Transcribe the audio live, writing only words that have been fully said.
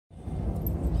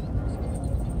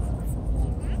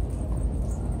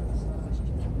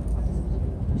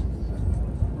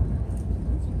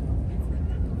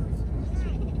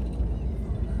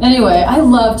Anyway, I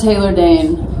love Taylor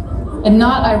Dayne, and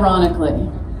not ironically.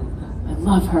 I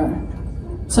love her.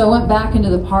 So I went back into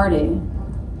the party,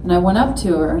 and I went up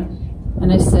to her,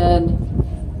 and I said,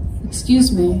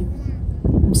 "Excuse me,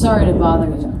 I'm sorry to bother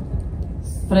you,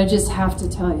 but I just have to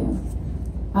tell you,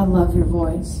 I love your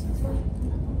voice."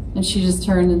 And she just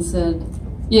turned and said,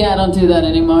 "Yeah, I don't do that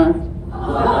anymore."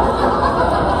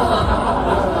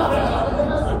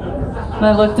 And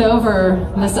I looked over,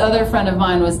 and this other friend of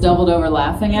mine was doubled over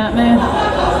laughing at me.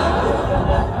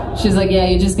 She's like, "Yeah,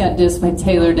 you just got dissed by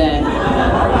Taylor Dayne."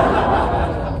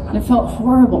 And it felt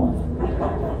horrible.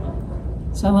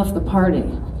 So I left the party.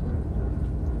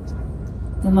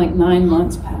 Then like 9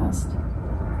 months passed,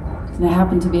 and I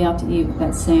happened to be out to eat with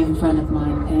that same friend of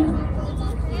mine, Pam.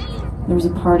 There was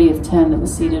a party of 10 that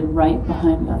was seated right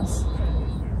behind us.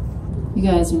 You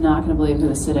guys are not going to believe who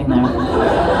was sitting there.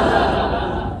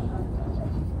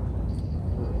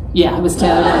 Yeah, it was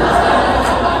Taylor Dayne.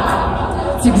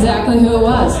 It's exactly who it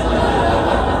was.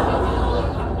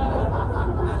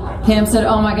 Pam said,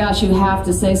 "Oh my gosh, you have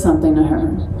to say something to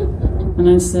her." And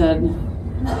I said,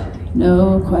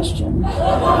 "No question."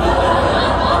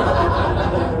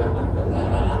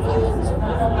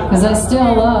 Because I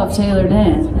still love Taylor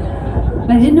Dayne.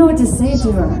 But I didn't know what to say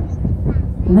to her.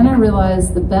 And then I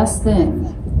realized the best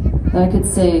thing that I could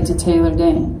say to Taylor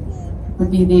Dayne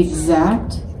would be the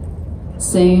exact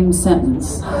same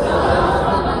sentence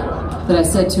that I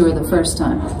said to her the first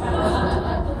time.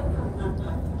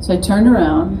 So I turned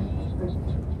around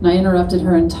and I interrupted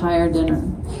her entire dinner.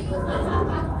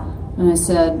 And I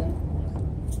said,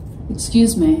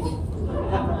 "Excuse me,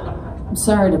 I'm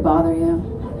sorry to bother you,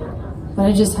 but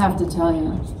I just have to tell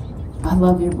you, I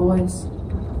love your voice."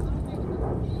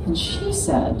 And she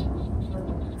said,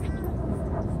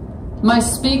 "My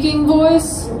speaking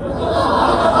voice?"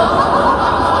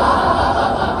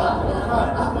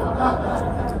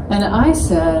 And I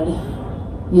said,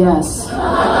 "Yes."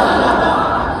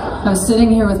 I was sitting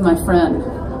here with my friend.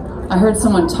 I heard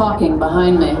someone talking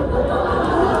behind me.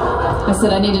 I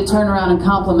said, "I need to turn around and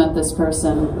compliment this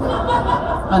person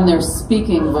on their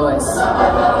speaking voice."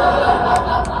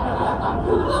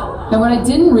 And what I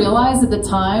didn't realize at the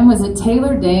time was that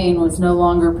Taylor Dayne was no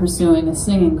longer pursuing a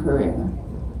singing career.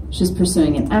 She was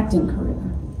pursuing an acting career,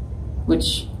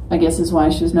 which I guess is why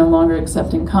she was no longer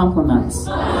accepting compliments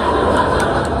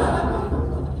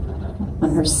on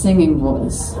her singing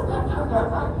voice.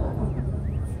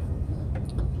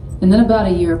 And then about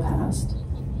a year passed.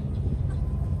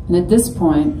 And at this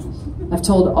point, I've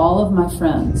told all of my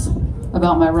friends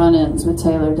about my run-ins with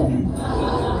Taylor Dayne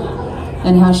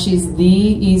and how she's the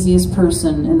easiest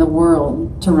person in the world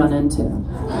to run into.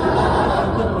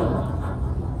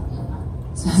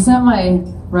 So I was at my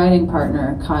writing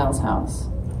partner, Kyle's house,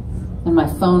 and my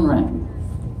phone rang,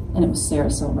 and it was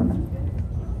Sarah Silverman.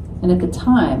 And at the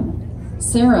time,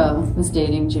 Sarah was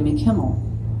dating Jimmy Kimmel.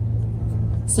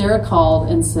 Sarah called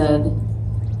and said,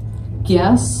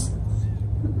 "Guess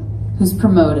who's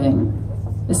promoting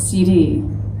a CD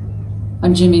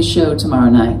on Jimmy's show tomorrow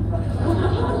night?"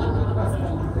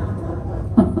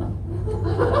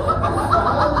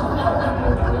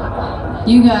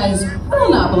 You guys will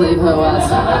not believe who it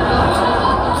was.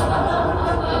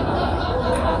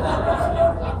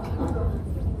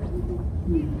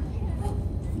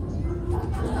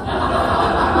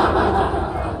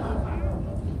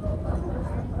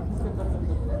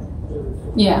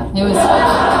 Yeah, it was.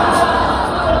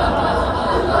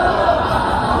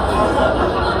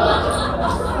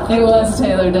 It was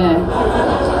Taylor Dayne.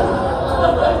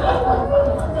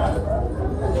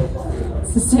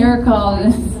 So Sarah called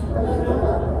and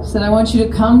said, "I want you to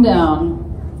come down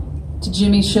to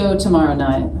Jimmy's show tomorrow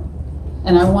night,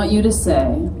 and I want you to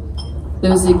say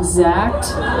those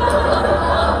exact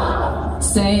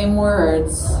same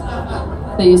words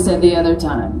that you said the other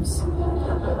times."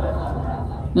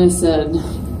 And I said,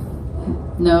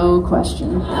 "No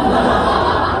question."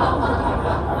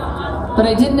 But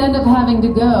I didn't end up having to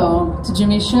go to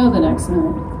Jimmy's show the next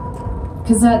night.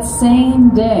 Because that same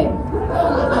day,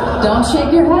 don't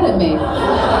shake your head at me,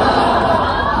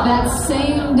 that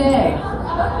same day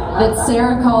that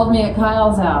Sarah called me at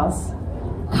Kyle's house,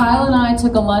 Kyle and I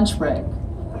took a lunch break,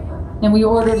 and we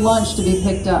ordered lunch to be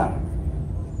picked up.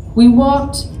 We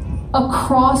walked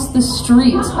across the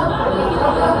street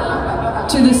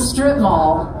to the strip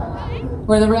mall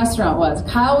where the restaurant was.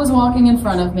 Kyle was walking in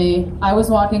front of me, I was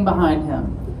walking behind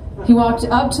him. He walked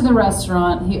up to the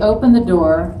restaurant, he opened the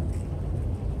door,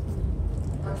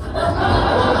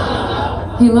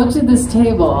 he looked at this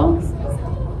table,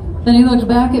 then he looked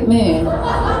back at me,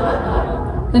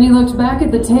 then he looked back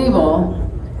at the table,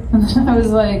 and then I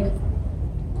was like,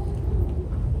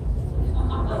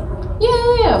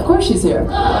 Yeah, of course she's here.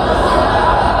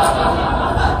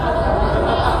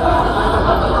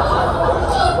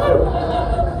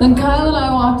 Then Kyle and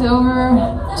I walked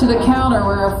over to the counter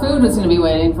where our food was going to be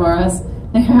waiting for us,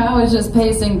 and Kyle was just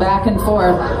pacing back and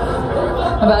forth,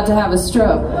 about to have a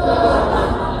stroke.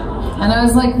 And I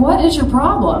was like, what is your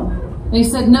problem? And he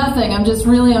said, nothing, I'm just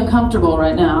really uncomfortable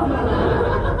right now.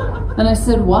 And I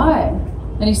said, why?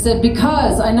 And he said,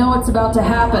 because I know what's about to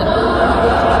happen.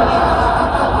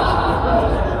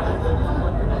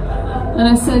 And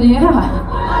I said, yeah.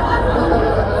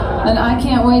 And I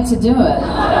can't wait to do it.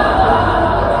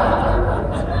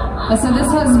 I said,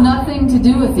 this has nothing to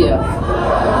do with you.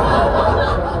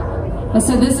 I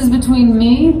said, this is between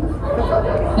me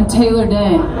and Taylor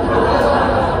Dane.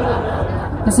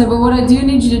 I said, but what I do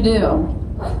need you to do,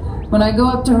 when I go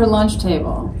up to her lunch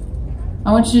table,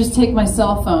 I want you to just take my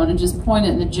cell phone and just point it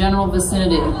in the general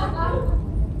vicinity.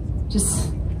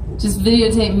 Just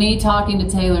videotape me talking to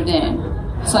Taylor Dane,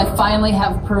 so I finally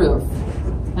have proof.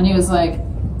 And he was like,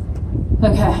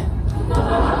 okay.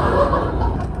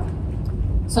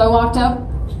 So I walked up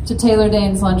to Taylor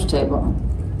Dane's lunch table,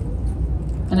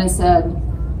 and I said,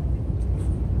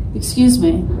 excuse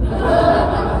me,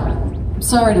 I'm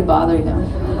sorry to bother you,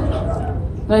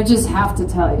 but I just have to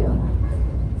tell you,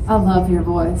 I love your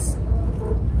voice.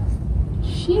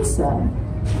 She said,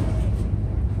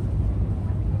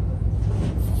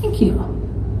 thank you.